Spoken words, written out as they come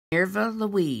Minerva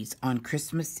Louise on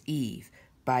Christmas Eve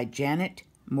by Janet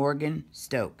Morgan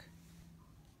Stoke.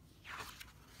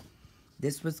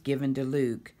 This was given to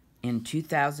Luke in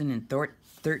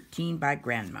 2013 by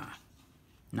Grandma,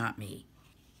 not me.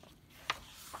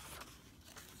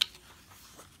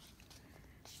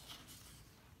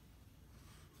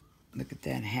 Look at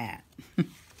that hat.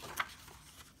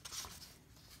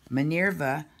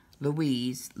 Minerva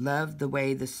Louise loved the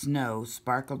way the snow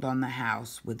sparkled on the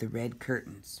house with the red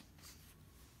curtains.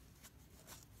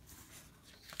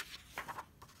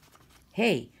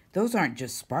 "Hey, those aren't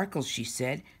just sparkles," she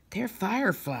said. "They're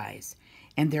fireflies,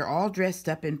 and they're all dressed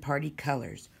up in party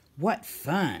colors. What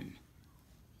fun!"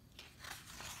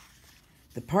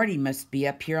 "The party must be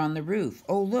up here on the roof.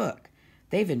 Oh, look,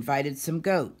 they've invited some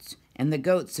goats, and the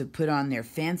goats have put on their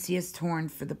fanciest horn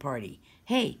for the party.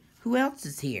 Hey, who else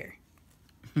is here?"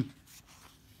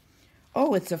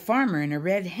 "Oh, it's a farmer in a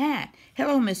red hat.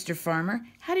 Hello, Mr. Farmer.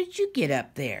 How did you get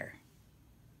up there?"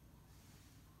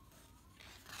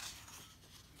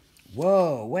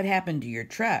 "Whoa, what happened to your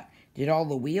truck? Did all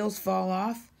the wheels fall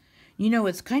off? You know,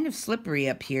 it's kind of slippery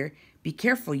up here. Be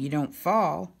careful you don't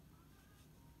fall."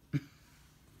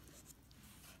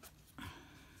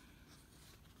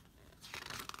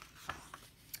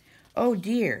 "Oh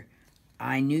dear,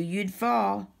 I knew you'd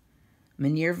fall."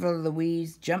 Minerva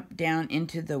Louise jumped down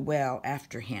into the well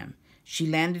after him. She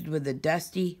landed with a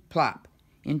dusty plop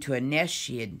into a nest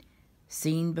she had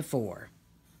seen before.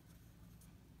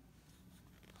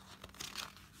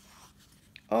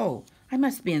 "Oh, I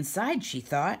must be inside," she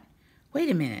thought. "Wait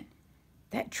a minute.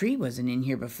 That tree wasn't in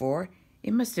here before.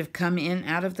 It must have come in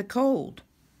out of the cold.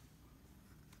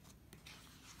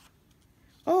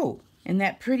 Oh, and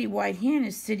that pretty white hen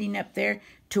is sitting up there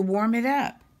to warm it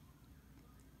up.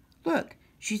 Look,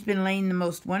 she's been laying the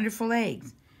most wonderful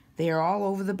eggs. They are all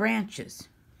over the branches."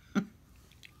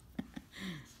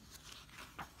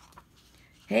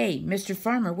 "Hey, Mr.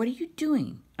 Farmer, what are you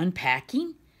doing?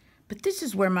 Unpacking? But this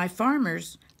is where my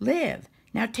farmers live.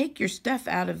 Now take your stuff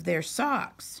out of their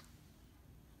socks.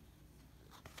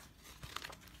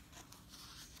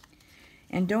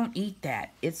 And don't eat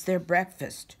that. It's their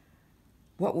breakfast.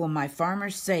 What will my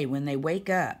farmers say when they wake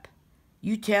up?"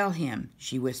 "You tell him,"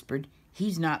 she whispered.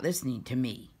 "He's not listening to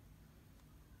me."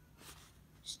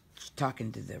 She's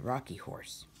talking to the rocky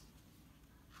horse.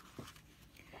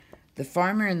 The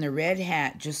farmer in the red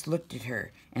hat just looked at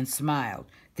her and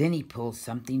smiled. Then he pulled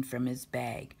something from his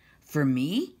bag. "For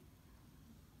me?"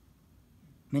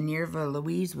 Minerva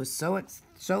Louise was so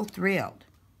thrilled.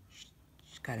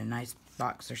 She's got a nice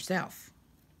box herself.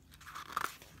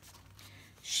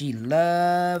 She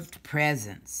loved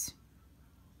presents.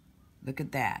 Look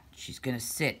at that. She's going to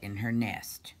sit in her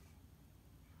nest.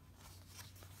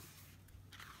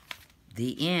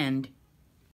 The end.